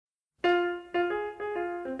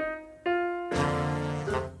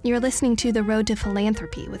You're listening to The Road to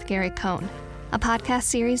Philanthropy with Gary Cohn, a podcast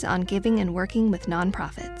series on giving and working with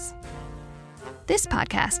nonprofits. This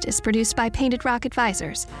podcast is produced by Painted Rock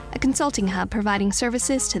Advisors, a consulting hub providing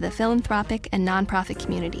services to the philanthropic and nonprofit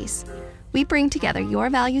communities. We bring together your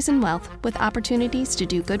values and wealth with opportunities to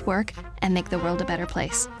do good work and make the world a better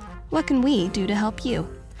place. What can we do to help you?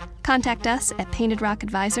 Contact us at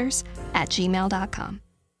paintedrockadvisors@gmail.com.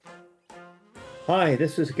 Hi,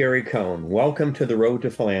 this is Gary Cohn. Welcome to The Road to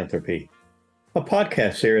Philanthropy, a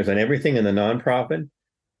podcast series on everything in the nonprofit,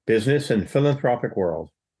 business, and philanthropic world.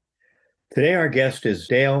 Today, our guest is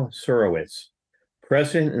Dale Surowitz,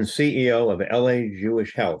 President and CEO of LA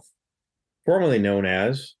Jewish Health, formerly known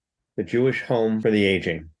as the Jewish Home for the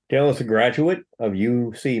Aging. Dale is a graduate of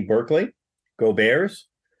UC Berkeley, go Bears,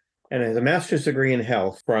 and has a master's degree in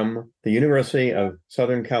health from the University of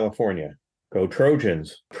Southern California. Go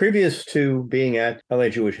Trojans. Previous to being at LA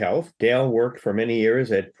Jewish Health, Dale worked for many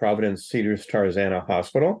years at Providence Cedars Tarzana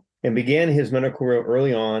Hospital and began his medical career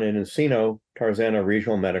early on in Encino Tarzana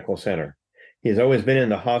Regional Medical Center. He has always been in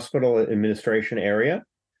the hospital administration area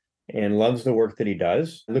and loves the work that he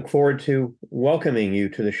does. I look forward to welcoming you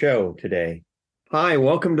to the show today. Hi,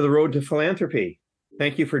 welcome to The Road to Philanthropy.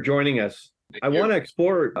 Thank you for joining us. I want to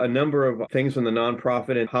explore a number of things in the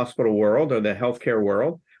nonprofit and hospital world or the healthcare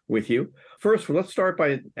world with you. First, let's start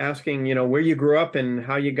by asking, where you grew up and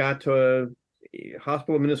how you got to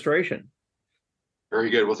hospital administration. Very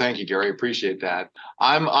good. Well, thank you, Gary. Appreciate that.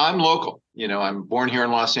 I'm local. I'm born here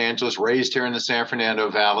in Los Angeles, raised here in the San Fernando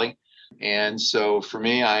Valley. And so for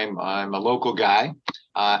me, I'm a local guy.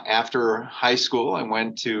 After high school, I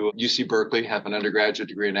went to UC Berkeley, have an undergraduate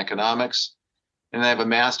degree in economics, and I have a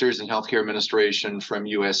master's in healthcare administration from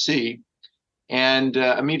USC. And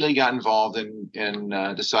immediately got involved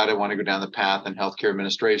and decided I want to go down the path in healthcare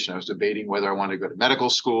administration. I was debating whether I wanted to go to medical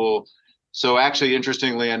school. So actually,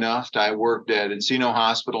 interestingly enough, I worked at Encino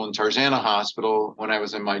Hospital and Tarzana Hospital when I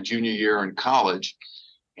was in my junior year in college.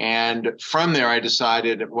 And from there, I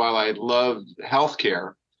decided while I loved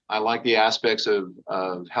healthcare, I like the aspects of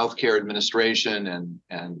healthcare administration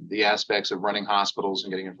and the aspects of running hospitals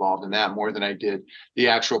and getting involved in that more than I did the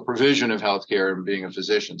actual provision of healthcare and being a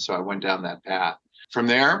physician. So I went down that path. From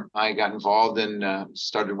there, I got involved and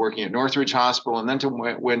started working at Northridge Hospital and then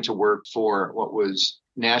went to work for what was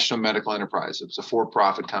National Medical Enterprise. It was a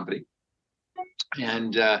for-profit company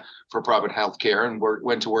and for-profit healthcare, and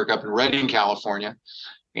went to work up in Redding, California,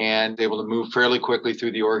 and able to move fairly quickly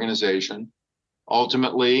through the organization.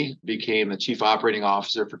 Ultimately became the chief operating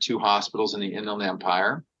officer for 2 hospitals in the Inland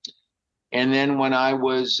Empire. And then when I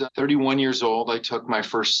was 31 years old, I took my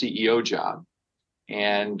first CEO job.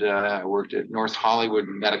 And I worked at North Hollywood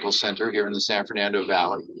Medical Center here in the San Fernando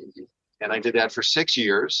Valley. And I did that for 6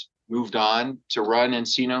 years, moved on to run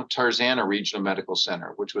Encino Tarzana Regional Medical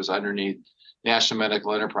Center, which was underneath National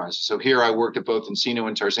Medical Enterprise. So here I worked at both Encino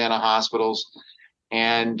and Tarzana hospitals.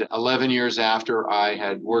 And 11 years after I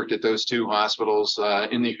had worked at those 2 hospitals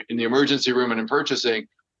in the emergency room and in purchasing,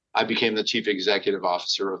 I became the chief executive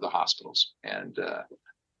officer of the hospitals. And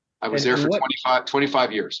I was there for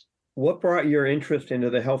 25 years. What brought your interest into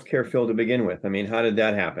the healthcare field to begin with? I mean, how did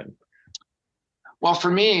that happen? Well,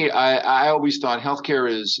 for me, I always thought healthcare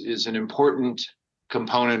is an important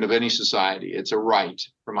component of any society. It's a right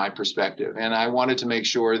from my perspective. And I wanted to make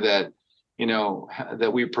sure that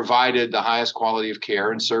that we provided the highest quality of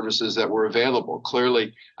care and services that were available.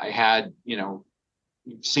 Clearly, I had,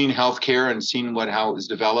 seen healthcare and seen how it was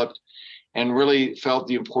developed and really felt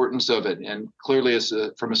the importance of it. And clearly,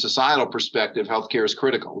 from a societal perspective, healthcare is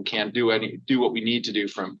critical. We can't do what we need to do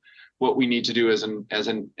from what we need to do as an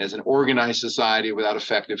organized society without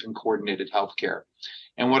effective and coordinated healthcare.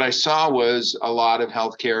 And what I saw was a lot of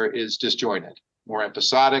healthcare is disjointed, more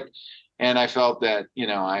episodic. And I felt that,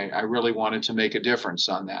 I really wanted to make a difference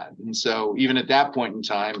on that. And so even at that point in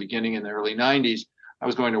time, beginning in the early 90s, I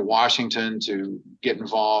was going to Washington to get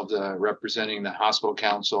involved representing the hospital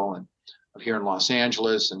council and here in Los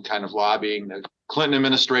Angeles and kind of lobbying the Clinton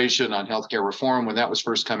administration on healthcare reform when that was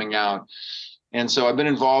first coming out. And so I've been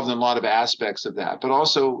involved in a lot of aspects of that, but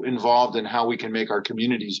also involved in how we can make our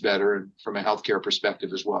communities better and from a healthcare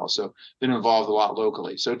perspective as well. So been involved a lot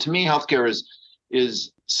locally. So to me, healthcare is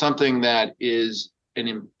something that is an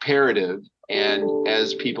imperative. And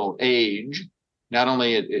as people age, not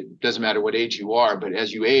only it doesn't matter what age you are, but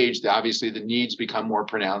as you age, obviously the needs become more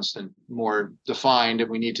pronounced and more defined, and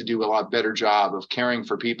we need to do a lot better job of caring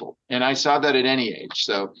for people. And I saw that at any age.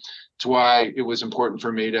 So it's why it was important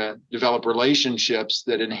for me to develop relationships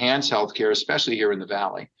that enhance healthcare, especially here in the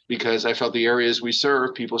Valley, because I felt the areas we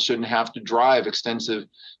serve, people shouldn't have to drive extensive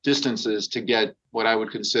distances to get what I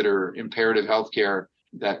would consider imperative healthcare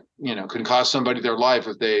can cost somebody their life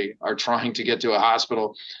if they are trying to get to a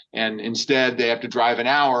hospital, and instead they have to drive an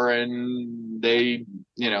hour, and they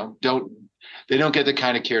don't get the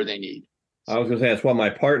kind of care they need. I was going to say, that's why my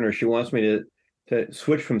partner, she wants me to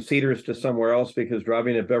switch from Cedars to somewhere else because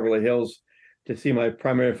driving to Beverly Hills to see my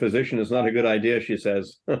primary physician is not a good idea, she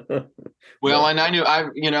says. Well,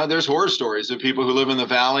 and there's horror stories of people who live in the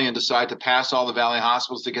Valley and decide to pass all the Valley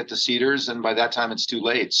hospitals to get to Cedars, and by that time it's too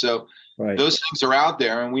late. So right. Those things are out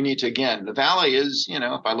there, and we need to, again, the Valley is,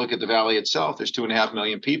 if I look at the Valley itself, there's 2.5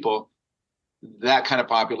 million people. That kind of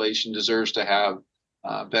population deserves to have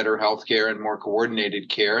better health care and more coordinated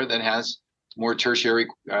care that has more tertiary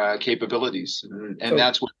capabilities. And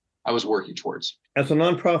that's what I was working towards. As a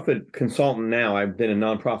nonprofit consultant now, I've been a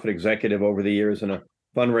nonprofit executive over the years and a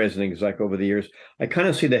fundraising exec over the years. I kind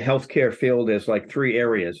of see the healthcare field as like 3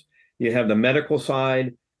 areas. You have the medical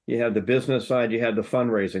side, you have the business side, you have the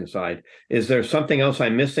fundraising side. Is there something else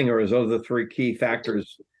I'm missing, or is those the 3 key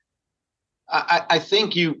factors? I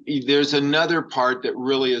think there's another part that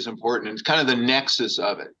really is important. It's kind of the nexus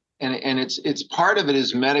of it. And it's part of it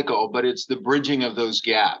is medical, but it's the bridging of those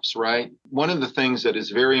gaps, right? One of the things that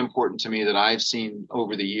is very important to me that I've seen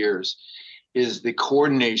over the years is the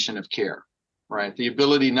coordination of care, right? The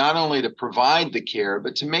ability not only to provide the care,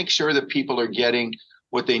 but to make sure that people are getting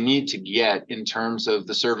what they need to get in terms of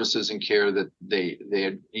the services and care that they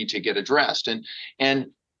need to get addressed. And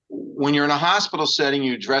when you're in a hospital setting,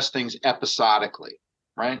 you address things episodically.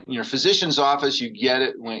 Right? In your physician's office, you get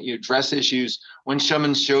it when you address issues. When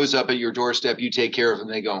someone shows up at your doorstep, you take care of them,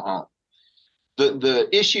 they go home. The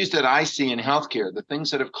issues that I see in healthcare, the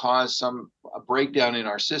things that have caused a breakdown in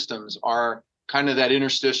our systems are kind of that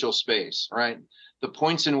interstitial space, right? The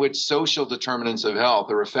points in which social determinants of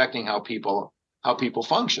health are affecting how people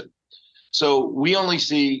function. So we only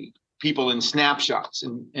see people in snapshots.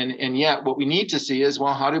 And yet what we need to see is,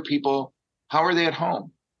 well, how are they at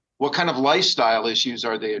home? What kind of lifestyle issues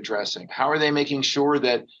are they addressing? How are they making sure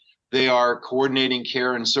that they are coordinating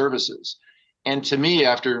care and services? And to me,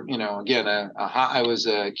 after, again, I was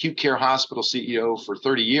a acute care hospital CEO for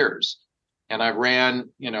 30 years. And I ran,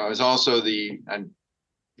 I was also the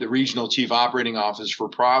regional chief operating officer for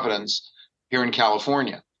Providence here in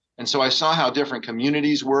California. And so I saw how different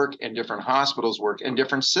communities work and different hospitals work and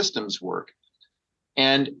different systems work.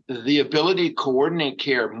 And the ability to coordinate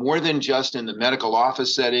care more than just in the medical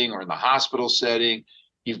office setting or in the hospital setting,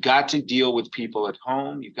 you've got to deal with people at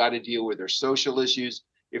home. You've got to deal with their social issues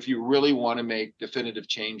if you really want to make definitive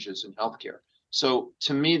changes in healthcare. So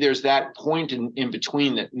to me, there's that point in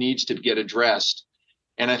between that needs to get addressed.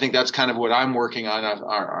 And I think that's kind of what I'm working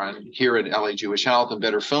on here at LA Jewish Health and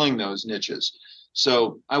better filling those niches.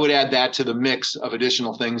 So I would add that to the mix of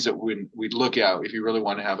additional things that we'd look at if you really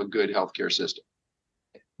want to have a good healthcare system.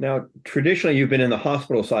 Now, traditionally, you've been in the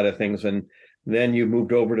hospital side of things, and then you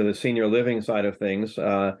moved over to the senior living side of things,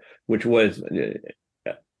 which was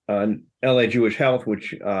LA Jewish Health,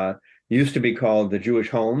 which used to be called the Jewish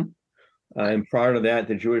Home. And prior to that,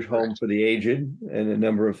 the Jewish Home for the Aged, and a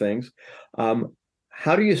number of things.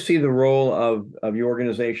 How do you see the role of your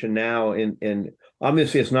organization now in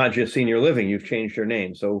obviously, it's not just senior living, you've changed your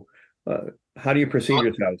name. So how do you perceive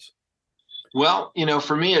yourselves? Well,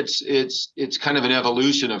 for me, it's kind of an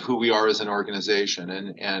evolution of who we are as an organization,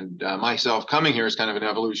 and myself coming here is kind of an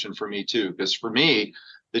evolution for me too, because for me,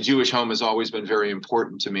 the Jewish home has always been very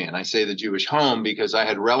important to me. And I say the Jewish home because I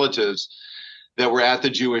had relatives that were at the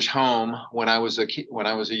Jewish home when I was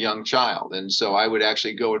a young child, and so I would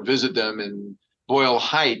actually go and visit them in Boyle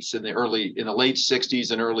Heights in the late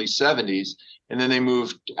 60s and early 70s, and then they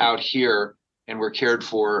moved out here. And we're cared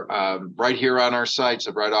for right here on our site,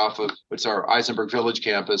 so right off of what's our Eisenberg Village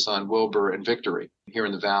campus on Wilbur and Victory here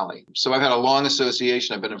in the Valley. So I've had a long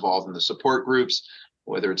association. I've been involved in the support groups,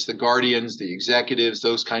 whether it's the guardians, the executives,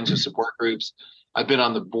 those kinds of support groups. I've been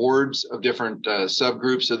on the boards of different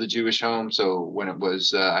subgroups of the Jewish home. So when it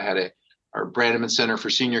was, I had our Brandeman Center for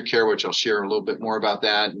Senior Care, which I'll share a little bit more about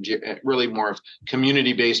that, and really more of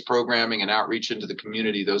community-based programming and outreach into the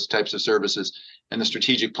community, those types of services, and the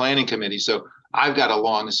Strategic Planning Committee. So I've got a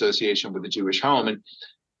long association with the Jewish home. And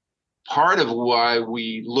part of why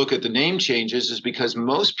we look at the name changes is because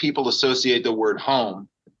most people associate the word home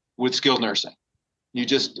with skilled nursing. You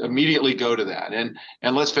just immediately go to that.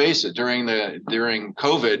 And let's face it, during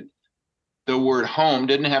COVID, the word home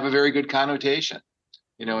didn't have a very good connotation.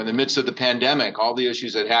 In the midst of the pandemic, all the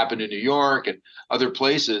issues that happened in New York and other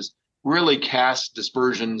places really cast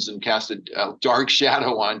dispersions and cast a dark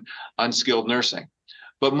shadow on skilled nursing.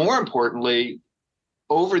 But more importantly,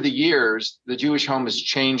 over the years, the Jewish home has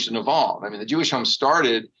changed and evolved. I mean, the Jewish home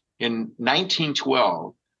started in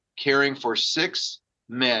 1912, caring for 6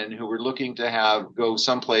 men who were looking to go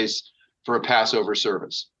someplace for a Passover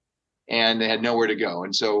service, and they had nowhere to go.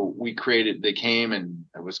 And so they came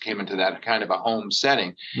into that kind of a home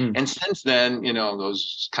setting. And since then,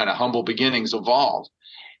 those kind of humble beginnings evolved.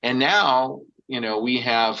 And now, we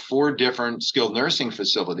have 4 different skilled nursing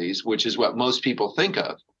facilities, which is what most people think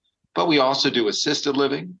of. But we also do assisted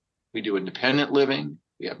living. We do independent living.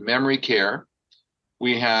 We have memory care.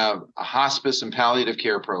 We have a hospice and palliative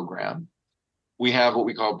care program. We have what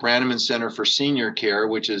we call Brannaman Center for Senior Care,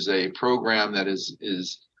 which is a program that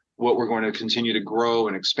is what we're going to continue to grow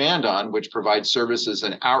and expand on, which provides services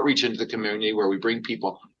and outreach into the community where we bring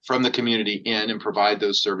people from the community in and provide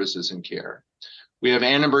those services and care. We have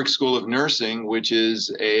Annenberg School of Nursing, which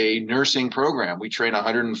is a nursing program. We train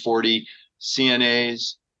 140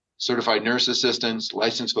 CNAs, certified nurse assistants,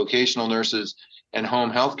 licensed vocational nurses, and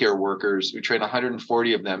home healthcare workers. We train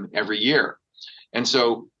 140 of them every year. And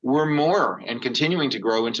so we're more and continuing to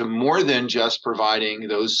grow into more than just providing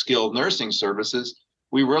those skilled nursing services.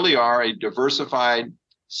 We really are a diversified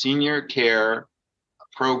senior care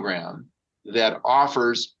program that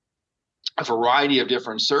offers a variety of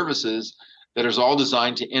different services that is all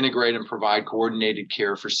designed to integrate and provide coordinated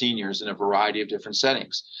care for seniors in a variety of different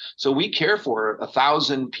settings. So we care for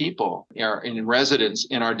 1,000 people in residence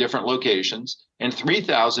in our different locations and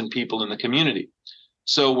 3,000 people in the community.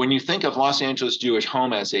 So when you think of Los Angeles Jewish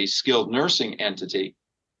Home as a skilled nursing entity,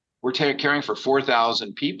 we're caring for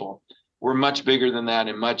 4,000 people. We're much bigger than that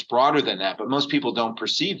and much broader than that, but most people don't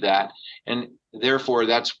perceive that. And therefore,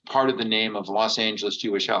 that's part of the name of Los Angeles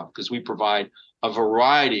Jewish Health, because we provide a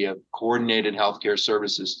variety of coordinated healthcare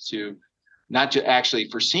services to not just actually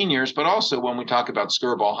for seniors, but also when we talk about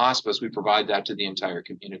Skirball Hospice, we provide that to the entire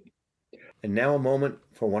community. And now a moment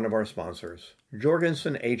for one of our sponsors.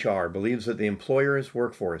 Jorgensen HR believes that the employer's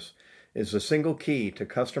workforce is the single key to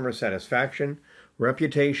customer satisfaction,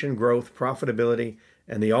 reputation, growth, profitability,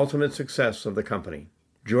 and the ultimate success of the company.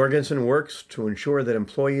 Jorgensen works to ensure that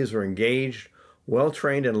employees are engaged,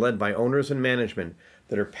 well-trained, and led by owners and management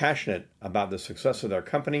that are passionate about the success of their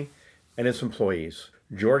company and its employees.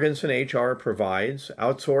 Jorgensen HR provides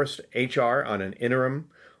outsourced HR on an interim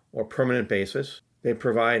or permanent basis. They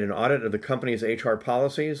provide an audit of the company's HR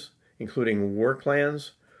policies, including work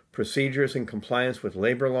plans, procedures in compliance with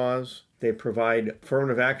labor laws. They provide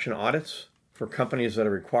affirmative action audits for companies that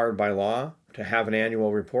are required by law to have an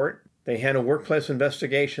annual report. They handle workplace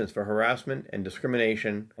investigations for harassment and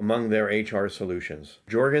discrimination among their HR solutions.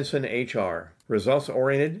 Jorgensen HR,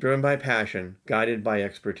 results-oriented, driven by passion, guided by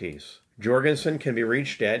expertise. Jorgensen can be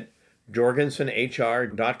reached at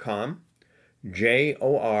jorgensenhr.com,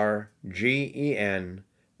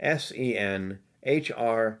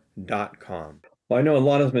 jorgensenhr.com. Well, I know a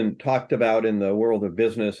lot has been talked about in the world of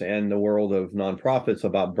business and the world of nonprofits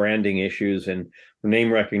about branding issues and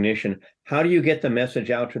name recognition. How do you get the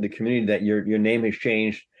message out to the community that your name has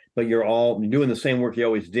changed, but you're all doing the same work you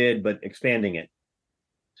always did, but expanding it?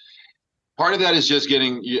 Part of that is just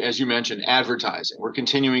getting, as you mentioned, advertising. We're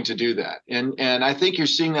continuing to do that. And I think you're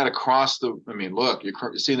seeing that you're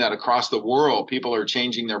seeing that across the world. People are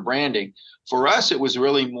changing their branding. For us, it was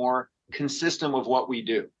really more consistent with what we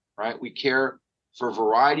do, right? We care for a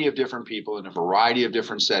variety of different people in a variety of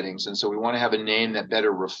different settings. And so we want to have a name that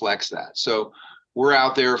better reflects that. So we're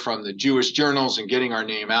out there from the Jewish journals and getting our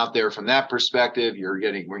name out there from that perspective.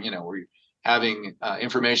 We're having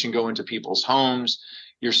information go into people's homes.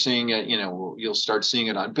 You're seeing it, you'll start seeing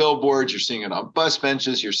it on billboards. You're seeing it on bus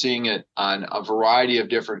benches. You're seeing it on a variety of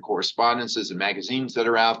different correspondences and magazines that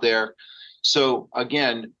are out there. So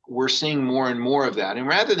again, we're seeing more and more of that. And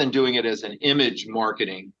rather than doing it as an image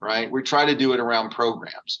marketing, right, we try to do it around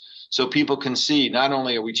programs. So people can see not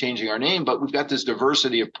only are we changing our name, but we've got this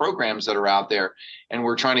diversity of programs that are out there. And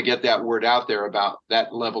we're trying to get that word out there about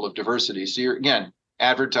that level of diversity. So you're, again,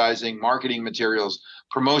 advertising, marketing materials,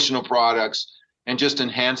 promotional products, and just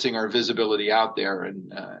enhancing our visibility out there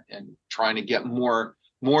and trying to get more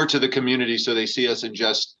to the community so they see us in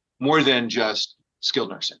just more than just skilled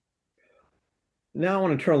nursing. Now I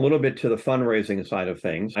want to turn a little bit to the fundraising side of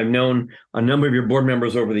things. I've known a number of your board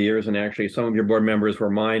members over the years, and actually some of your board members were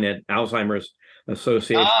mine at Alzheimer's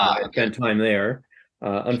Association. I spent time there.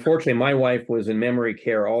 Unfortunately, my wife was in memory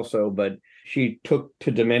care also, but she took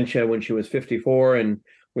to dementia when she was 54, and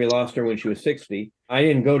we lost her when she was 60. I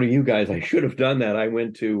didn't go to you guys. I should have done that. I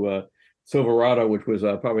went to Silverado, which was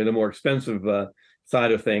probably the more expensive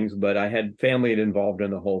side of things, but I had family involved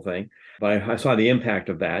in the whole thing. But I saw the impact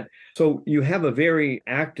of that. So you have a very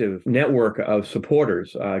active network of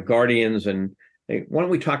supporters, guardians, and why don't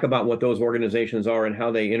we talk about what those organizations are and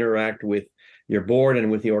how they interact with your board and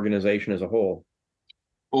with the organization as a whole?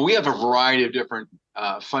 Well, we have a variety of different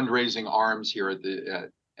fundraising arms here at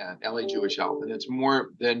LA Jewish Health, and it's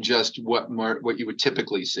more than just what you would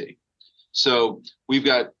typically see. So we've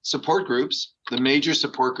got support groups. The major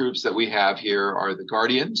support groups that we have here are the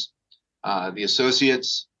Guardians, the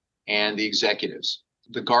Associates, and the Executives.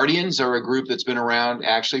 The Guardians are a group that's been around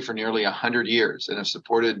actually for nearly 100 years and have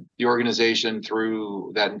supported the organization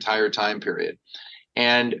through that entire time period.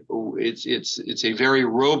 And it's a very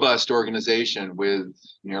robust organization with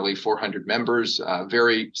nearly 400 members,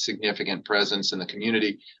 very significant presence in the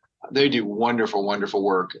community. They do wonderful, wonderful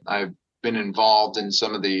work. I've been involved in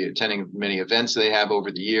attending many events they have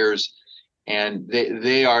over the years, and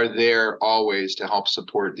they are there always to help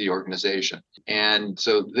support the organization. And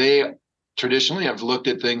so they traditionally have looked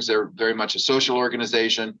at things. They're very much a social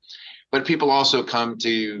organization, but people also come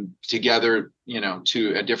together,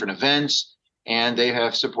 to different events, and they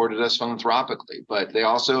have supported us philanthropically. But they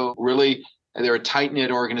also they're a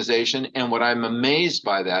tight-knit organization. And what I'm amazed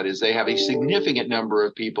by that is they have a significant number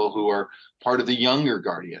of people who are part of the younger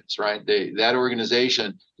Guardians, right? That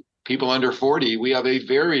organization, people under 40, we have a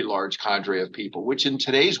very large cadre of people, which in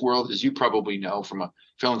today's world, as you probably know from a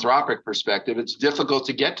philanthropic perspective, it's difficult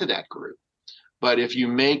to get to that group. But if you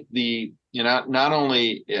make not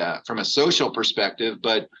only from a social perspective,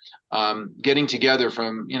 but getting together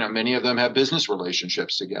from, many of them have business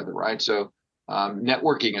relationships together, right? So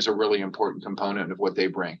networking is a really important component of what they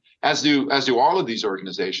bring, as do all of these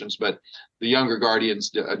organizations. But the younger Guardians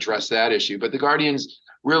address that issue. But the Guardians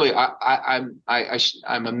really, I'm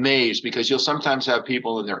amazed, because you'll sometimes have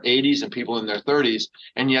people in their 80s and people in their 30s,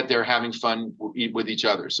 and yet they're having fun with each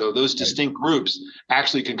other. So those distinct groups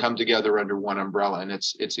actually can come together under one umbrella, and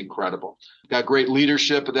it's incredible. Got great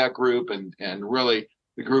leadership of that group, and really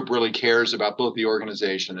the group really cares about both the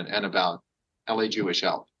organization and about LA Jewish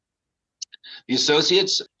Health. The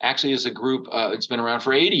Associates actually is a group it's been around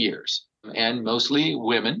for 80 years, and mostly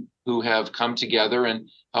women who have come together and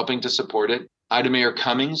helping to support it. Ida Mayer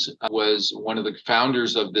Cummings was one of the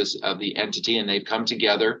founders of the entity, and they've come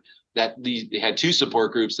together. They had two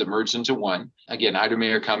support groups that merged into one. Again, Ida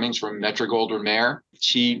Mayer Cummings from Metro-Goldwyn-Mayer.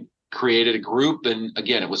 She created a group, and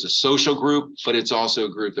again, it was a social group, but it's also a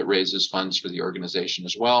group that raises funds for the organization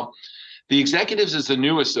as well. The Executives is the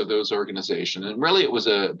newest of those organizations, and really it was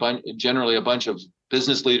generally a bunch of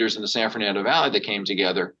business leaders in the San Fernando Valley that came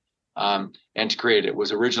together and to create it. It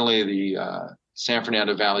was originally the San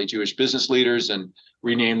Fernando Valley Jewish business leaders, and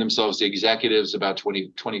renamed themselves the Executives about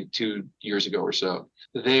 22 years ago or so.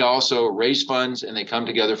 They also raise funds, and they come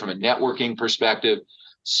together from a networking perspective.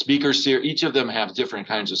 Each of them have different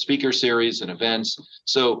kinds of speaker series and events,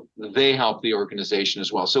 so they help the organization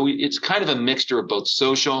as well. So it's kind of a mixture of both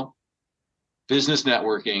social, business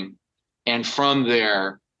networking, and from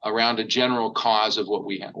there around a general cause of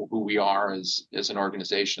who we are as an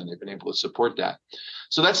organization. They've been able to support that.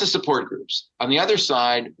 So that's the support groups. On the other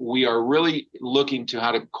side, we are really looking to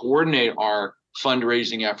how to coordinate our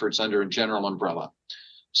fundraising efforts under a general umbrella.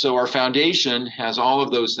 So our foundation has all of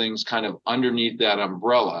those things kind of underneath that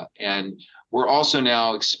umbrella. And we're also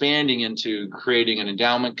now expanding into creating an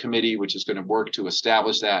endowment committee, which is going to work to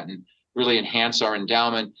establish that and really enhance our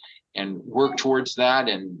endowment and work towards that,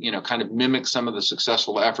 and kind of mimic some of the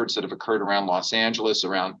successful efforts that have occurred around Los Angeles,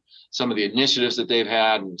 around some of the initiatives that they've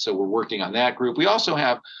had. And so we're working on that group. We also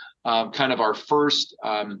have kind of our first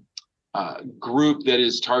group that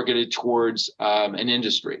is targeted towards an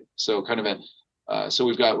industry. So kind of so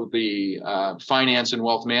we've got the finance and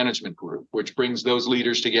wealth management group, which brings those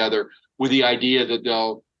leaders together with the idea that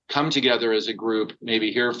they'll come together as a group,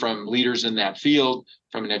 maybe hear from leaders in that field,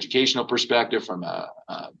 from an educational perspective, from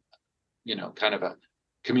kind of a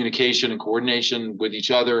communication and coordination with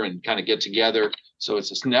each other, and kind of get together. So it's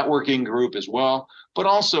this networking group as well, but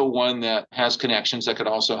also one that has connections that could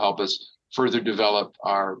also help us further develop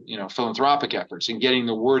our, philanthropic efforts and getting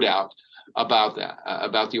the word out about that,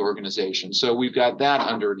 about the organization. So we've got that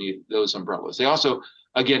underneath those umbrellas. They also,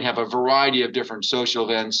 again, have a variety of different social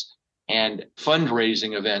events and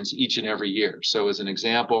fundraising events each and every year. So as an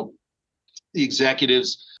example, the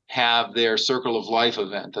Executives have their Circle of Life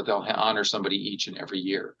event that they'll honor somebody each and every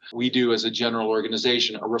year. We do, as a general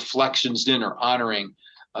organization, a reflections dinner honoring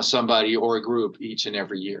somebody or a group each and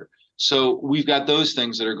every year. So we've got those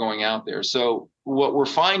things that are going out there. So what we're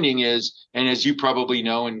finding is, and as you probably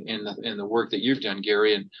know in the work that you've done,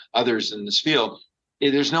 Gary, and others in this field,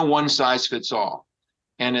 there's no one size fits all.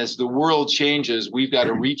 And as the world changes, we've got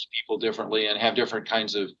to reach people differently and have different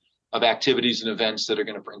kinds of activities and events that are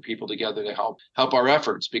going to bring people together to help our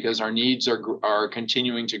efforts, because our needs are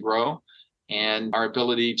continuing to grow, and our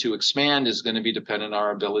ability to expand is going to be dependent on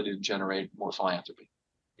our ability to generate more philanthropy.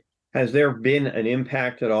 Has there been an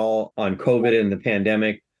impact at all on COVID and the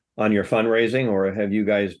pandemic on your fundraising, or have you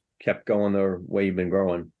guys kept going the way you've been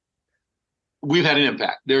growing? We've had an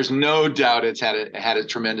impact. There's no doubt it's had a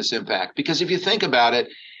tremendous impact, because if you think about it,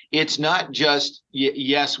 it's not just,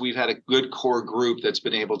 yes, we've had a good core group that's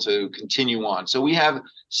been able to continue on. So we have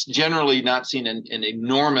generally not seen an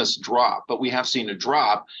enormous drop, but we have seen a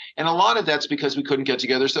drop. And a lot of that's because we couldn't get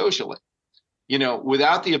together socially.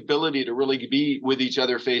 Without the ability to really be with each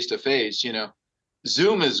other face to face,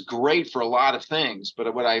 Zoom is great for a lot of things,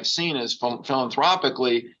 but what I've seen is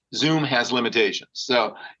philanthropically, Zoom has limitations.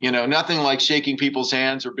 So, nothing like shaking people's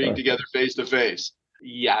hands or being together face to face.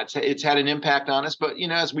 Yeah, it's had an impact on us, but,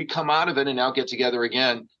 as we come out of it and now get together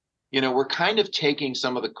again, we're kind of taking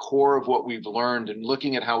some of the core of what we've learned and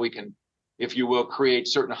looking at how we can, if you will, create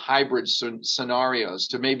certain hybrid scenarios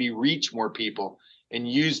to maybe reach more people and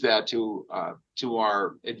use that to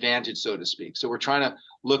our advantage, so to speak. So we're trying to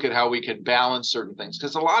look at how we can balance certain things,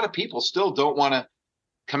 because a lot of people still don't want to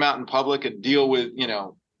come out in public and deal with,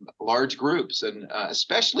 large groups, and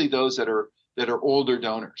especially those that are older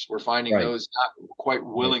donors. We're finding those not quite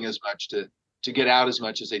willing as much to get out as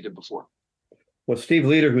much as they did before. Well, Steve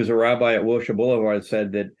Leder, who's a rabbi at Wilshire Boulevard,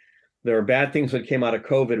 said that there are bad things that came out of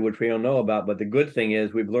COVID, which we don't know about, but the good thing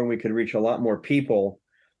is we've learned we could reach a lot more people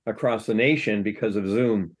across the nation because of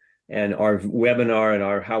Zoom and our webinar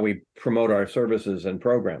and how we promote our services and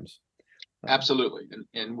programs. Absolutely.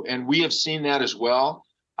 And we have seen that as well.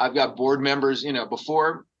 I've got board members,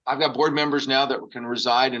 I've got board members now that can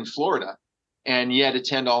reside in Florida and yet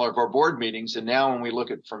attend all of our board meetings. And now when we look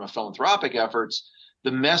at from a philanthropic efforts,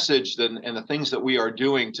 the message and the things that we are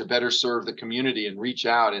doing to better serve the community and reach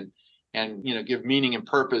out and give meaning and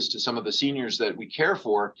purpose to some of the seniors that we care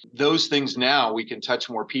for, those things now we can touch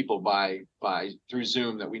more people by through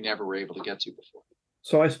Zoom that we never were able to get to before.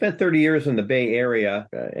 So I spent 30 years in the Bay Area,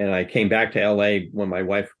 and I came back to LA when my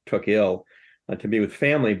wife took ill to be with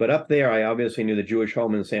family. But up there, I obviously knew the Jewish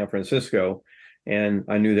home in San Francisco, and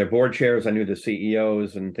I knew their board chairs, I knew the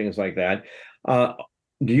CEOs and things like that.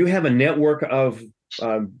 Do you have a network of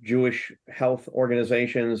Jewish health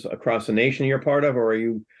organizations across the nation you're part of, or are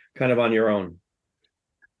you kind of on your own?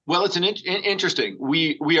 Well, it's interesting.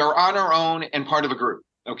 We are on our own and part of a group.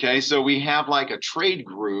 Okay, so we have like a trade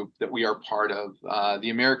group that we are part of,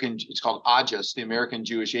 it's called AJAS, the American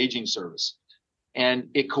Jewish Aging Service. And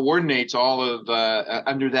it coordinates all of,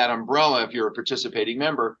 under that umbrella, if you're a participating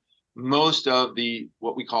member, most of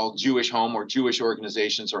what we call Jewish home or Jewish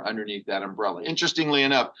organizations are underneath that umbrella. Interestingly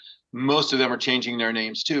enough, most of them are changing their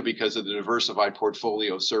names too because of the diversified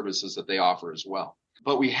portfolio of services that they offer as well.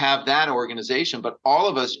 But we have that organization, but all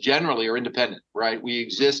of us generally are independent, right?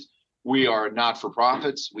 We are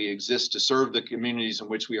not-for-profits. We exist to serve the communities in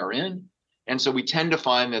which we are in. And so we tend to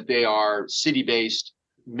find that they are city-based.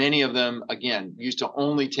 Many of them, again, used to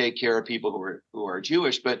only take care of people who are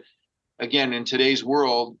Jewish. But again, in today's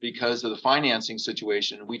world, because of the financing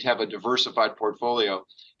situation, we'd have a diversified portfolio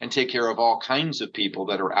and take care of all kinds of people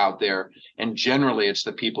that are out there. And generally, it's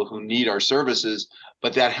the people who need our services,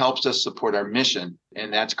 but that helps us support our mission.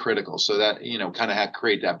 And that's critical. So that, kind of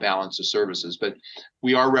create that balance of services. But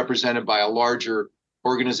we are represented by a larger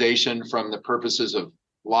organization from the purposes of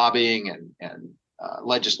lobbying and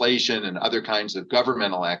legislation and other kinds of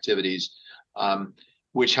governmental activities,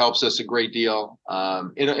 which helps us a great deal.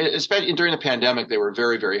 Especially during the pandemic, they were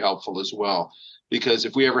very, very helpful as well, because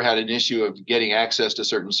if we ever had an issue of getting access to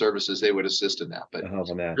certain services, they would assist in that. But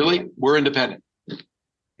really, we're independent.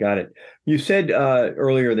 Got it. You said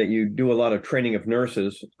earlier that you do a lot of training of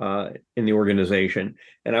nurses in the organization.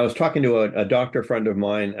 And I was talking to a doctor friend of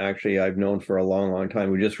mine, actually, I've known for a long, long time,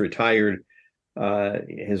 who just retired.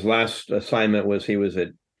 His last assignment was he was at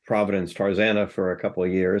Providence, Tarzana for a couple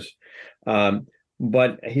of years.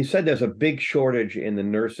 But he said there's a big shortage in the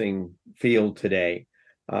nursing field today.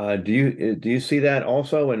 Do you see that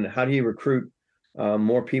also? And how do you recruit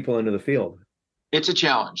more people into the field? It's a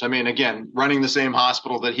challenge. I mean, again, running the same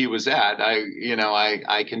hospital that he was at,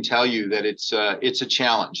 I can tell you that it's a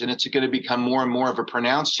challenge, and it's going to become more and more of a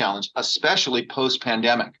pronounced challenge, especially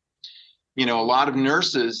post-pandemic. A lot of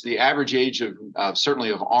nurses, the average age of certainly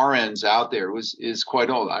of RNs out there is quite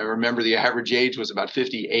old. I remember the average age was about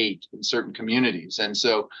 58 in certain communities, and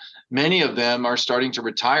so many of them are starting to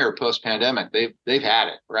retire post-pandemic. They've had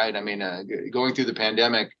it, right? I mean, going through the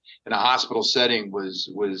pandemic in a hospital setting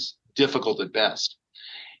was difficult at best.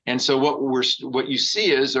 And so what you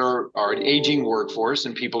see is are an aging workforce,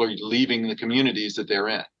 and people are leaving the communities that they're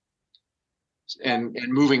in and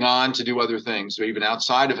moving on to do other things, or even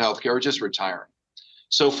outside of healthcare, or just retiring.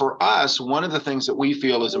 So for us, one of the things that we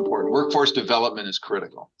feel is important, workforce development is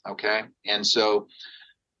critical. Okay. And so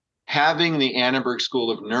having the Annenberg School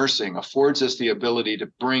of Nursing affords us the ability to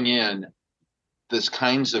bring in this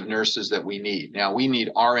kinds of nurses that we need. Now, we need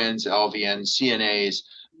RNs, LVNs, CNAs,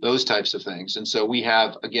 those types of things. And so we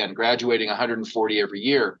have, again, graduating 140 every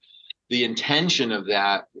year. The intention of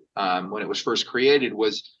that, when it was first created,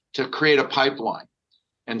 was to create a pipeline.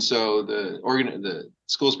 And so the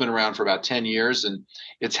school's been around for about 10 years, and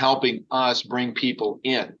it's helping us bring people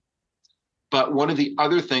in. But one of the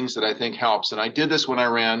other things that I think helps, and I did this when I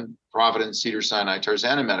ran Providence Cedars-Sinai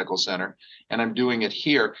Tarzana Medical Center, and I'm doing it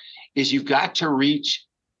here, is you've got to reach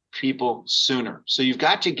people sooner. So you've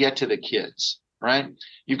got to get to the kids, right?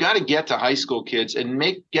 You've got to get to high school kids and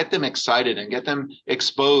get them excited and get them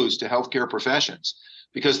exposed to healthcare professions.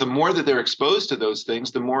 Because the more that they're exposed to those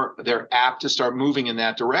things, the more they're apt to start moving in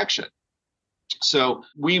that direction. So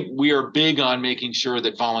we are big on making sure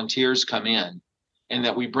that volunteers come in and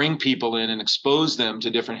that we bring people in and expose them to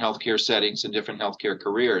different healthcare settings and different healthcare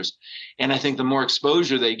careers. And I think the more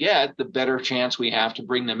exposure they get, the better chance we have to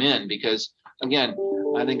bring them in, because, again,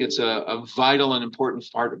 I think it's a vital and important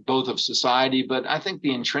part of both of society, but I think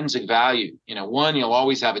the intrinsic value, one, you'll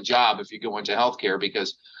always have a job if you go into healthcare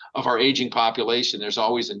because of our aging population. There's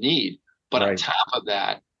always a need. But right. On top of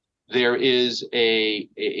that, there is a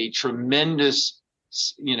tremendous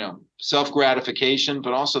self-gratification,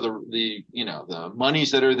 but also the monies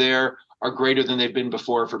that are there are greater than they've been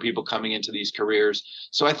before for people coming into these careers.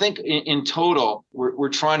 So I think in total, we're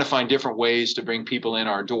trying to find different ways to bring people in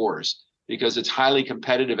our doors, because it's highly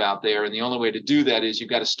competitive out there. And the only way to do that is you've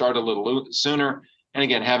got to start a little sooner. And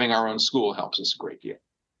again, having our own school helps us a great deal.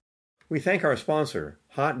 We thank our sponsor,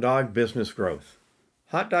 Hot Dog Business Growth.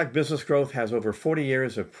 Hot Dog Business Growth has over 40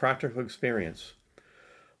 years of practical experience.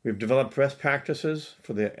 We've developed best practices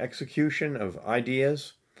for the execution of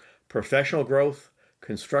ideas, professional growth,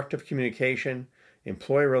 constructive communication,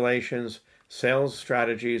 employee relations, sales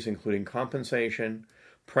strategies, including compensation,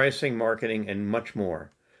 pricing, marketing, and much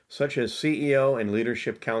more, such as CEO and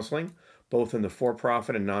leadership counseling, both in the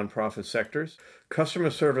for-profit and nonprofit sectors, customer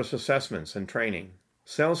service assessments and training,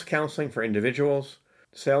 sales counseling for individuals,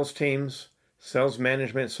 sales teams, sales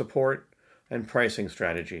management support, and pricing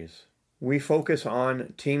strategies. We focus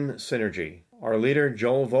on team synergy. Our leader,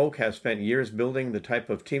 Joel Volk, has spent years building the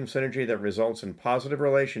type of team synergy that results in positive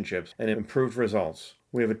relationships and improved results.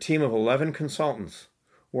 We have a team of 11 consultants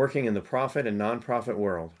working in the profit and nonprofit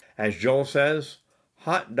world. As Joel says,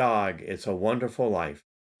 hot dog, it's a wonderful life.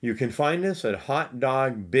 You can find us at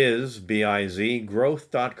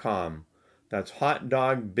hotdogbizgrowth.com. That's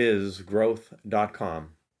hotdogbizgrowth.com.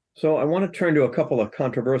 So I want to turn to a couple of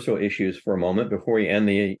controversial issues for a moment before we end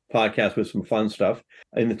the podcast with some fun stuff.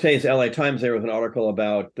 In today's LA Times, there was an article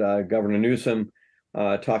about Governor Newsom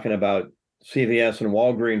talking about CVS and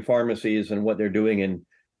Walgreens pharmacies and what they're doing in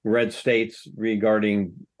red states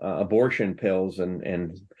regarding abortion pills.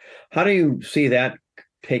 And how do you see that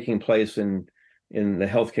taking place in the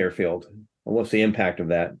healthcare field? What's the impact of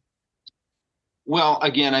that? Well,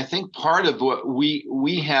 again, I think part of what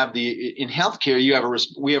we have in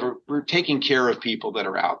healthcare, we're taking care of people that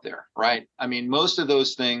are out there, right? I mean, most of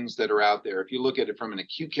those things that are out there, if you look at it from an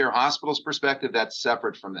acute care hospital's perspective, that's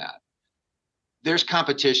separate from that. There's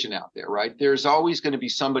competition out there, right? There's always going to be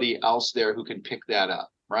somebody else there who can pick that up,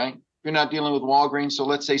 right? You're not dealing with Walgreens, so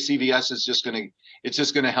let's say CVS is just going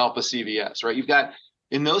to help a CVS, right?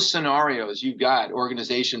 In those scenarios, you've got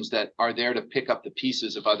organizations that are there to pick up the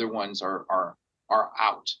pieces if other ones are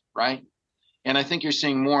out, right? And I think you're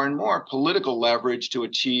seeing more and more political leverage to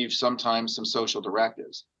achieve sometimes some social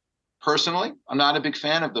directives. Personally, I'm not a big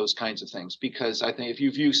fan of those kinds of things, because I think if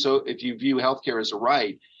you view healthcare as a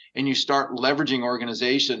right and you start leveraging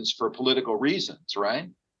organizations for political reasons, right?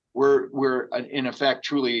 We're in effect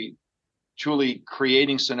truly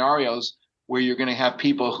creating scenarios where you're going to have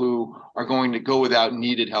people who are going to go without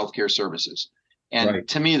needed healthcare services. And right.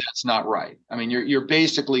 To me, that's not right. I mean, you're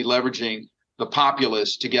basically leveraging the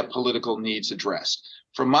populace to get political needs addressed.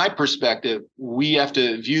 From my perspective, we have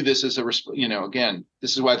to view this as again,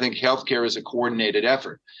 this is why I think healthcare is a coordinated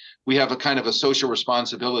effort. We have a kind of a social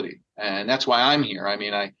responsibility, and that's why I'm here. I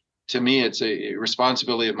mean, to me, it's a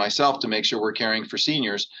responsibility of myself to make sure we're caring for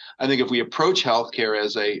seniors. I think if we approach healthcare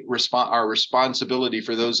as our responsibility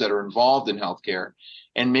for those that are involved in healthcare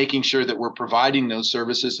and making sure that we're providing those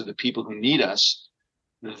services to the people who need us,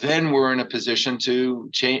 then we're in a position to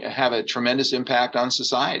have a tremendous impact on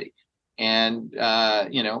society. And,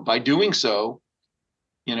 by doing so,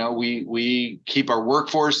 we keep our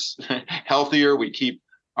workforce healthier, we keep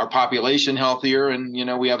our population healthier, and,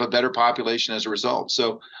 we have a better population as a result.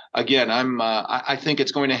 So again, I think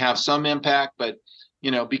it's going to have some impact, but,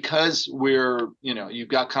 because you've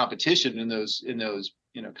got competition in those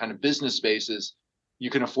kind of business spaces, you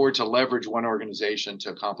can afford to leverage one organization to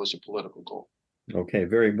accomplish a political goal. Okay,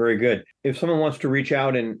 very, very good. If someone wants to reach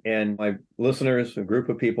out and my listeners, a group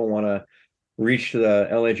of people want to reach the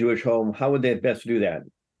LA Jewish Home, how would they best do that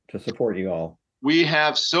to support you all? We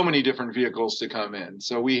have so many different vehicles to come in.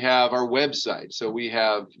 So we have our website. So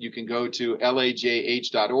you can go to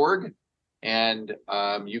lajh.org and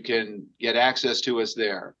you can get access to us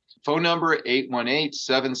there. Phone number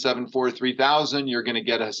 818-774-3000. You're going to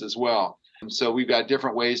get us as well. So we've got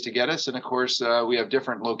different ways to get us. And of course, we have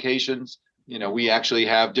different locations. We actually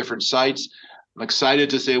have different sites. I'm excited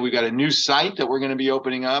to say we've got a new site that we're going to be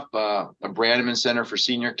opening up, a Brannaman Center for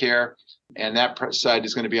Senior Care. And that site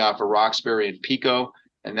is going to be off of Roxbury and Pico.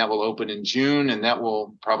 And that will open in June. And that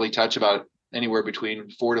will probably touch about anywhere between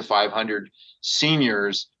 400 to 500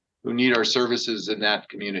 seniors who need our services in that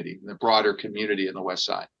community, in the broader community in the West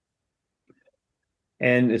Side.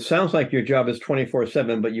 And it sounds like your job is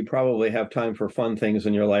 24/7, but you probably have time for fun things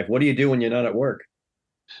in your life. What do you do when you're not at work?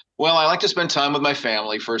 Well, I like to spend time with my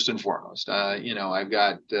family first and foremost. I've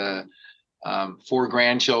got 4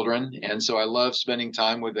 grandchildren, and so I love spending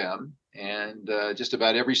time with them. And just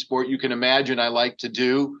about every sport you can imagine, I like to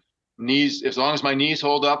do. As long as my knees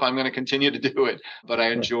hold up, I'm going to continue to do it. But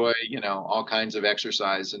I enjoy, all kinds of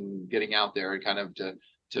exercise and getting out there, kind of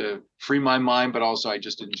to free my mind, but also I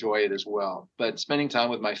just enjoy it as well. But spending time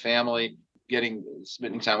with my family,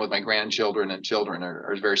 spending time with my grandchildren and children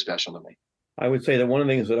are very special to me. I would say that one of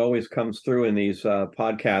the things that always comes through in these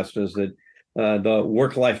podcasts is that the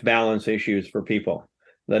work-life balance issues for people,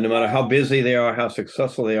 that no matter how busy they are, how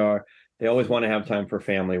successful they are, they always want to have time for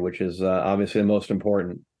family, which is obviously the most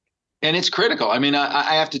important. And it's critical. I mean,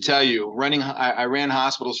 I have to tell you, I ran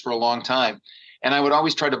hospitals for a long time, and I would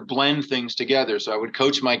always try to blend things together. So I would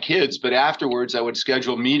coach my kids, but afterwards I would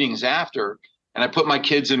schedule meetings after, and I put my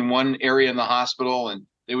kids in one area in the hospital, and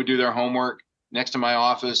they would do their homework next to my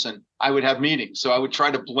office, and I would have meetings. So I would try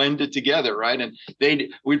to blend it together, right? And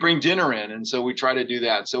we'd bring dinner in, and so we try to do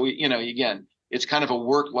that. So again, it's kind of a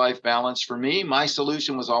work-life balance for me. My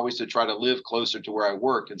solution was always to try to live closer to where I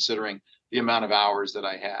work, considering the amount of hours that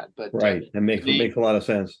I had. But right, it makes a lot of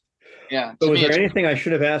sense. Yeah. So is there anything I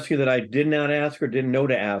should have asked you that I did not ask or didn't know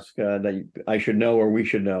to ask that I should know or we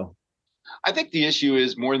should know? I think the issue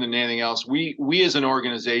is, more than anything else, we as an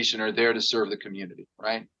organization are there to serve the community,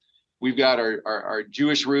 right? We've got our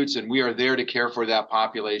Jewish roots, and we are there to care for that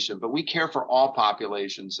population, but we care for all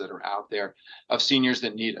populations that are out there of seniors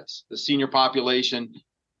that need us. The senior population,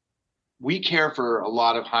 we care for a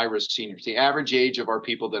lot of high-risk seniors. The average age of our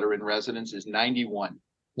people that are in residence is 91.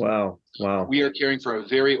 Wow. We are caring for a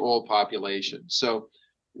very old population. So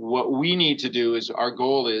what we need to do is, our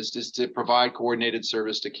goal is to provide coordinated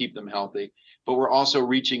service to keep them healthy, but we're also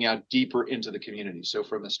reaching out deeper into the community. So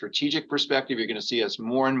from a strategic perspective, you're going to see us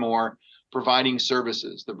more and more providing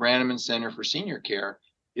services. The Brannaman Center for Senior Care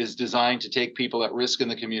is designed to take people at risk in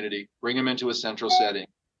the community, bring them into a central setting,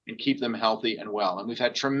 and keep them healthy and well. And we've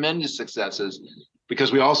had tremendous successes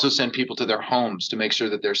because we also send people to their homes to make sure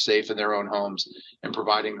that they're safe in their own homes and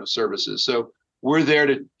providing those services. So we're there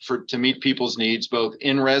to meet people's needs, both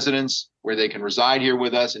in residence, where they can reside here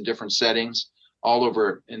with us in different settings, all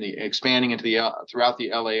over expanding into throughout the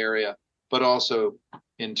LA area, but also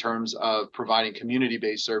in terms of providing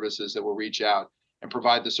community-based services that will reach out and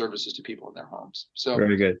provide the services to people in their homes. So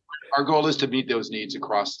very good. Our goal is to meet those needs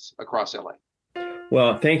across LA.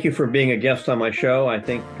 Well, thank you for being a guest on my show. I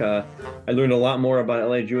think I learned a lot more about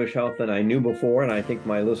LA Jewish Health than I knew before, and I think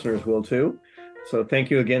my listeners will too. So thank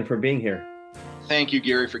you again for being here. Thank you,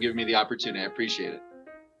 Gary, for giving me the opportunity. I appreciate it.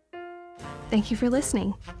 Thank you for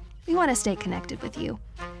listening. We want to stay connected with you.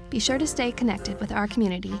 Be sure to stay connected with our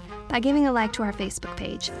community by giving a like to our Facebook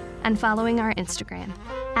page and following our Instagram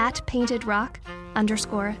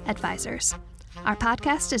 @paintedrock_advisors. Our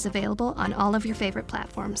podcast is available on all of your favorite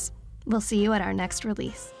platforms. We'll see you at our next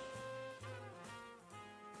release.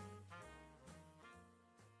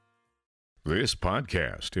 This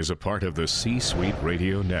podcast is a part of the C-Suite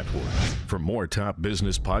Radio Network. For more top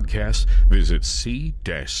business podcasts, visit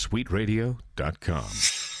c-suiteradio.com.